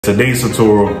Today's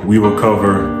tutorial, we will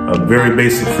cover a very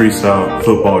basic freestyle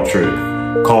football trick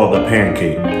called the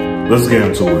pancake. Let's get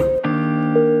into it.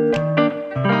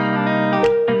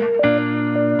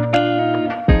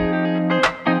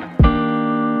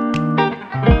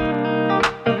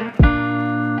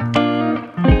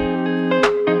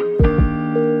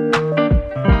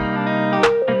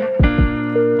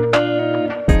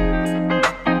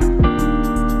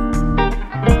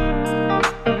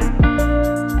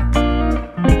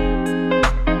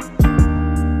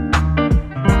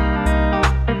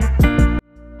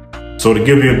 So to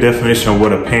give you a definition of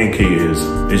what a pancake is,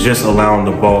 it's just allowing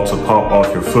the ball to pop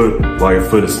off your foot while your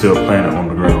foot is still planted on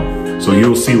the ground. So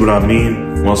you'll see what I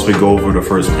mean once we go over the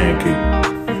first pancake.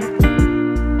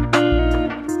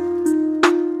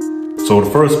 So the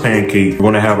first pancake, we're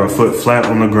gonna have our foot flat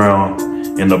on the ground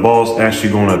and the ball's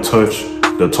actually gonna touch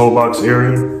the toe box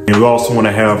area. And we also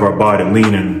wanna have our body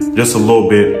leaning just a little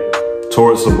bit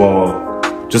towards the ball,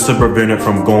 just to prevent it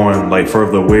from going like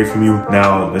further away from you.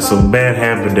 Now, it's a bad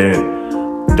habit that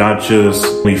not just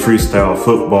freestyle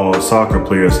football, soccer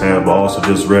players have, but also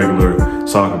just regular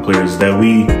soccer players, that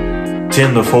we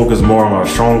tend to focus more on our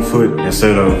strong foot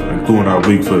instead of including our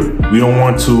weak foot. We don't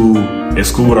want to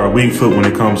exclude our weak foot when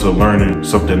it comes to learning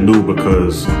something new,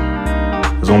 because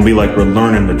it's gonna be like we're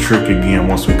learning the trick again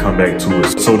once we come back to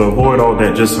it. So to avoid all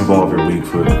that, just involve your weak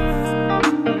foot.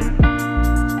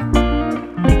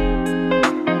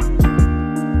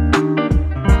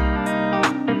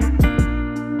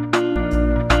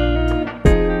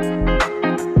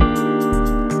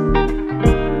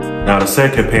 Now the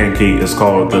second pancake is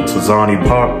called the Tazani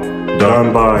Pop,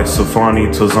 done by Safani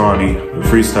Tazani, a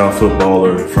freestyle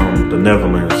footballer from the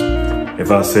Netherlands.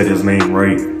 If I said his name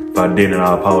right, if I didn't,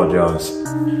 I apologize.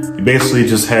 You basically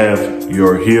just have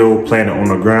your heel planted on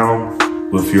the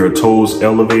ground with your toes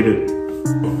elevated.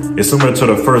 It's similar to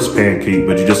the first pancake,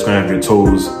 but you're just gonna have your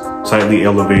toes slightly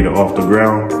elevated off the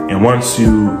ground. And once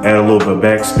you add a little bit of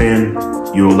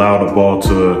backspin, you allow the ball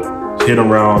to hit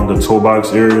around the toe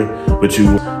box area, but you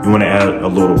want to add a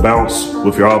little bounce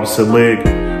with your opposite leg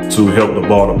to help the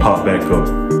ball to pop back up.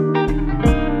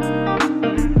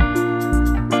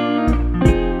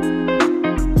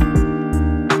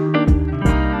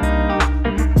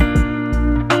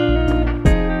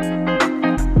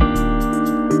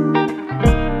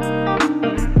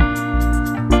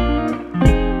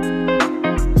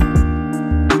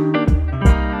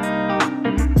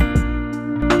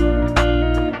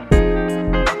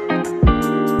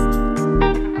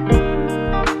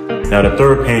 Now the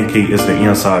third pancake is the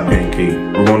inside pancake.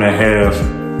 We're gonna have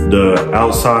the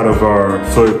outside of our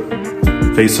foot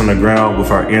facing the ground with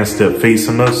our instep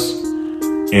facing us.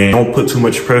 And don't put too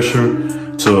much pressure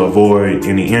to avoid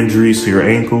any injuries to your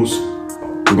ankles.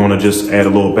 We're gonna just add a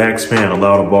little backspin,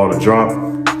 allow the ball to drop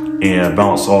and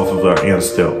bounce off of our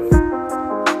instep.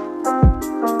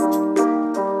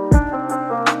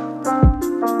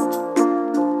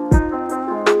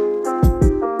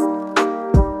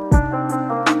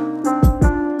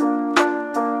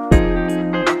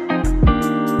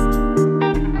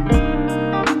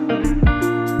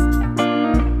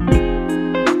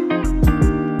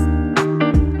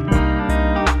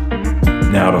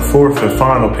 Now the fourth and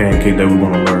final pancake that we're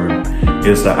gonna learn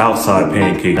is the outside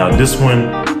pancake. Now this one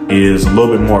is a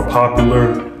little bit more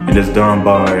popular. It is done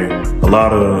by a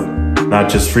lot of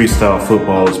not just freestyle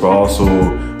footballers, but also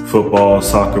football,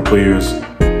 soccer players.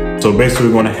 So basically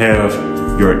we're gonna have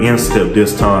your instep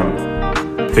this time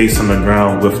facing the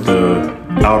ground with the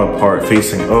outer part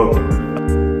facing up.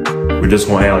 We're just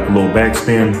gonna add like a little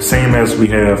backspin, same as we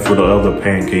have for the other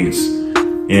pancakes,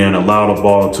 and allow the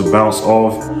ball to bounce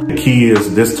off. The key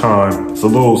is this time, it's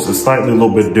slightly a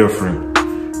little bit different.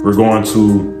 We're going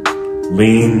to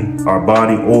lean our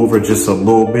body over just a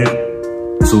little bit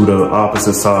to the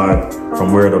opposite side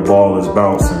from where the ball is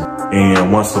bouncing.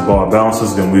 And once the ball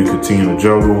bounces, then we continue to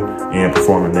juggle and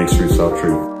perform the next freestyle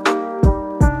trick.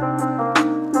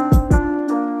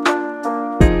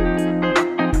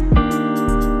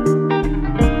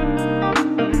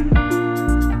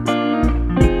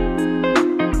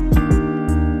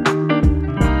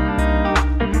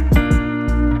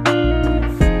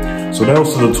 So that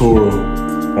was the tutorial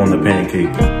on the pancake.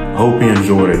 I hope you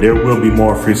enjoyed it. There will be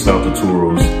more freestyle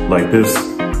tutorials like this.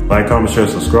 Like, comment, share,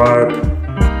 subscribe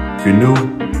if you're new.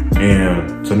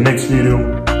 And to the next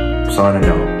video, signing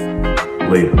out.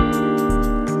 Later.